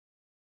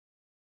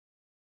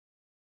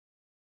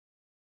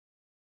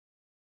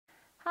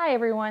Hi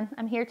everyone,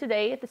 I'm here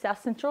today at the South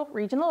Central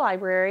Regional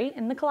Library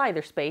in the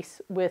Collider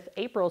space with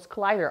April's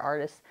Collider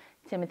artist,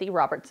 Timothy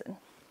Robertson.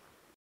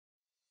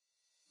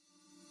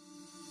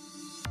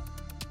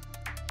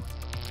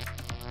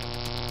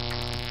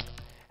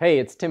 Hey,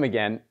 it's Tim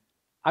again.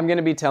 I'm going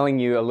to be telling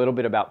you a little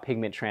bit about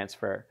pigment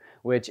transfer,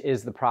 which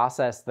is the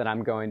process that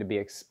I'm going to be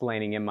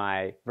explaining in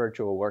my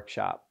virtual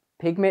workshop.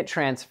 Pigment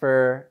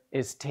transfer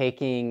is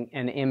taking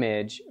an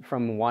image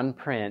from one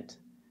print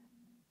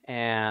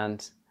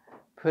and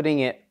putting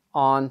it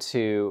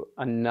onto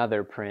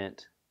another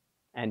print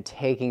and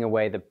taking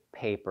away the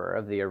paper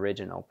of the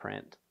original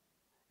print,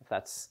 if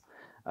that's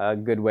a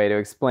good way to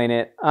explain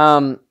it.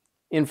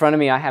 In front of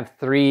me, I have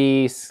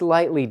three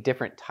slightly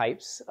different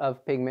types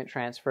of pigment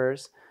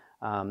transfers.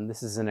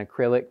 This is an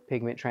acrylic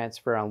pigment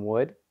transfer on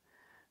wood.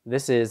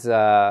 This is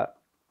an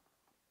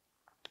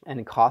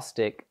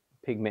encaustic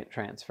pigment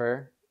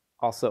transfer,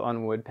 also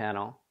on wood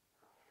panel.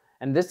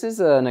 And this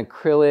is an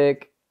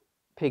acrylic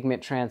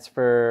pigment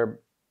transfer,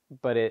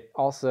 but it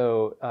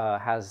also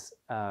has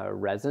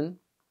resin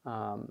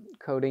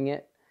coating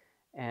it,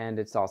 and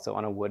it's also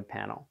on a wood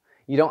panel.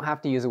 You don't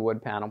have to use a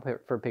wood panel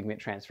for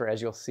pigment transfer,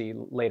 as you'll see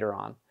later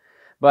on.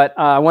 But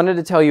I wanted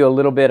to tell you a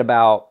little bit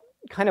about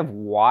kind of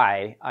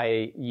why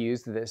I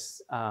use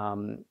this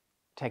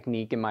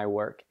technique in my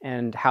work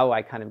and how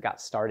I kind of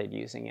got started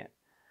using it.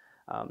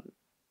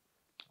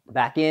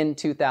 Back in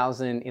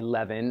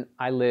 2011,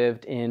 I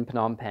lived in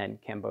Phnom Penh,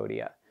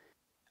 Cambodia.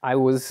 I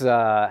was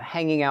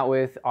hanging out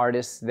with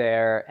artists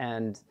there,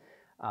 and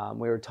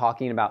we were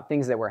talking about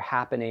things that were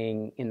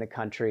happening in the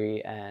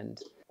country.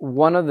 And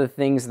one of the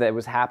things that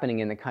was happening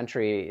in the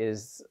country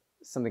is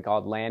something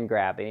called land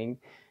grabbing.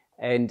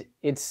 And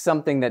it's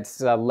something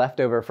that's left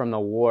over from the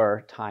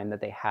war time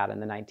that they had in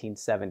the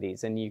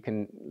 1970s. And you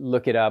can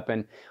look it up.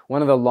 And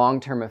one of the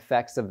long-term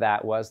effects of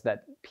that was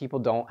that people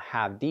don't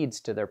have deeds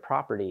to their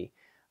property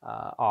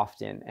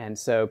often. And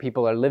so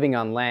people are living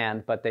on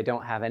land, but they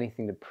don't have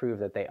anything to prove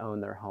that they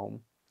own their home.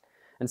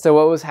 And so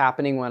what was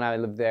happening when I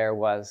lived there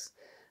was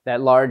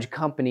that large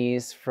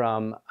companies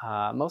from,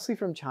 mostly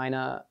from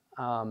China,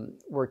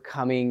 were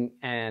coming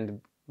and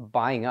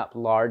buying up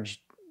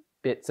large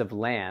bits of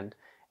land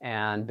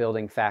and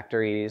building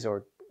factories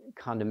or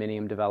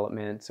condominium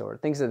developments or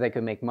things that they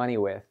could make money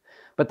with.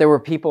 But there were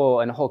people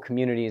and whole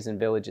communities and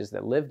villages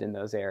that lived in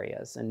those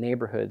areas and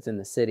neighborhoods in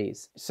the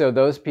cities. So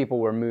those people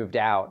were moved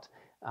out,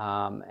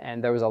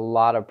 and there was a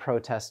lot of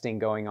protesting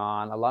going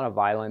on, a lot of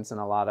violence, and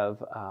a lot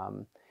of,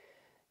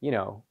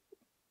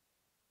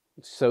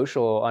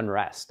 social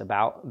unrest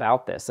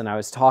about this. And I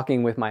was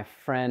talking with my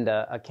friend,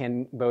 a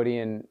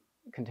Cambodian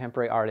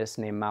contemporary artist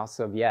named Mao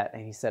Soviet,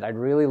 and he said, I'd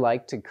really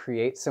like to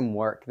create some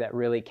work that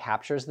really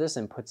captures this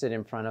and puts it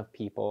in front of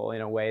people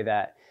in a way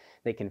that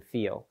they can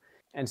feel.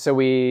 And so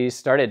we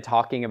started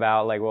talking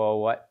about, like, well,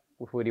 what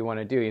do you want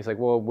to do? He's like,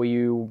 well, will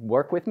you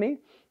work with me?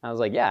 I was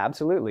like, yeah,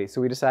 absolutely.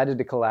 So we decided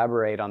to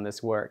collaborate on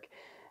this work.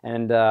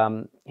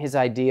 And his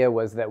idea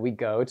was that we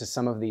go to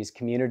some of these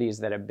communities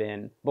that have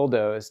been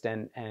bulldozed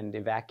and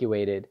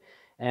evacuated,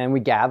 and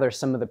we gather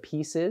some of the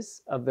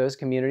pieces of those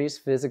communities,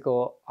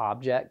 physical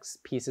objects,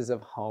 pieces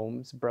of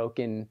homes,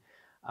 broken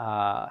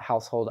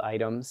household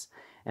items,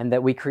 and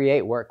that we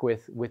create work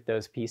with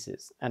those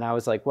pieces. And I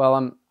was like, well,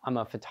 I'm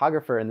a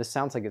photographer, and this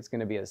sounds like it's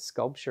going to be a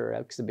sculpture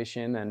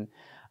exhibition. And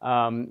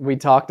we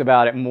talked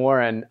about it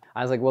more, and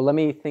I was like, well, let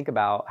me think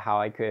about how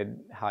I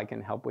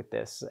can help with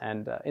this.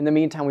 And in the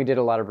meantime, we did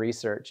a lot of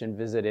research and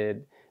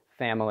visited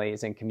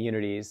families and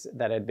communities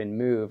that had been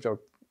moved or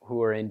who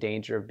were in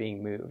danger of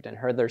being moved, and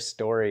heard their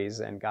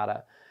stories and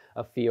got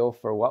a feel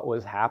for what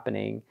was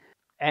happening.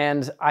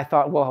 And I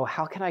thought, well,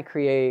 how can I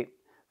create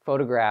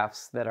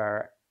photographs that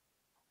are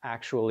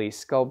actually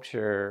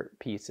sculpture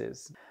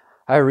pieces?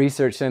 I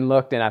researched and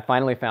looked, and I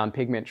finally found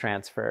pigment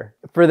transfer.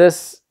 For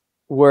this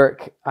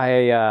work,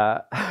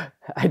 I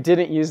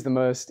didn't use the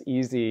most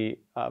easy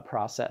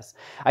process.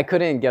 I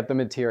couldn't get the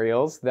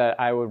materials that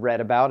I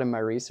read about in my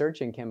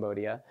research in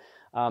Cambodia.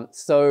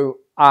 So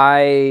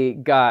I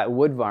got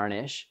wood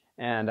varnish,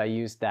 and I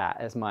used that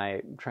as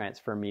my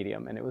transfer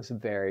medium, and it was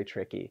very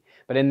tricky.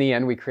 But in the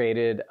end, we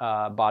created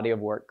a body of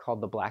work called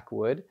The Black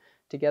Wood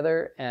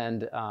together,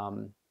 and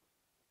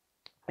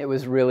it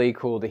was really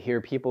cool to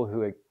hear people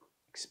who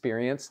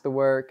experienced the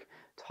work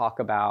talk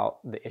about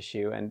the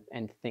issue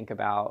and think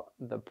about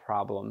the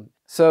problem.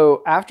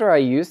 So after I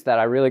used that,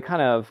 I really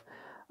kind of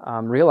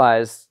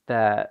realized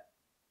that,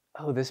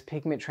 oh, this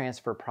pigment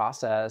transfer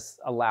process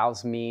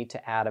allows me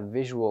to add a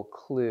visual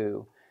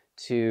clue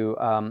to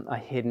a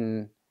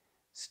hidden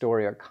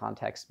story or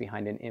context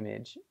behind an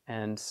image.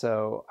 And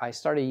so I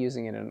started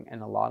using it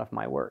in a lot of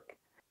my work.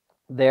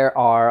 There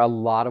are a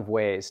lot of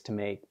ways to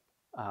make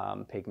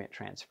pigment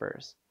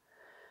transfers.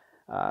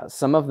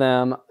 Some of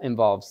them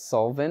involve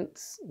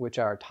solvents, which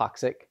are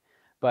toxic,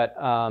 but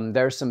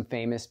there's some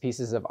famous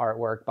pieces of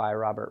artwork by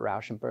Robert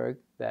Rauschenberg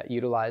that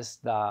utilize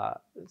the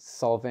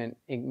solvent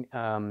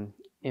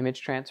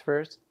image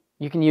transfers.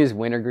 You can use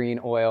wintergreen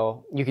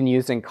oil. You can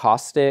use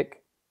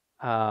encaustic.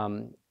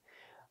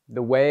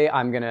 The way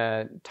I'm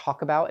gonna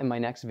talk about in my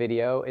next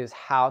video is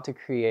how to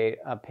create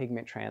a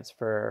pigment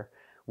transfer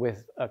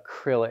with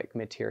acrylic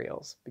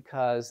materials,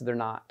 because they're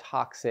not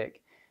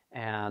toxic,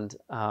 and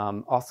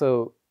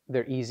also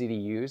they're easy to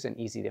use and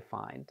easy to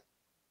find.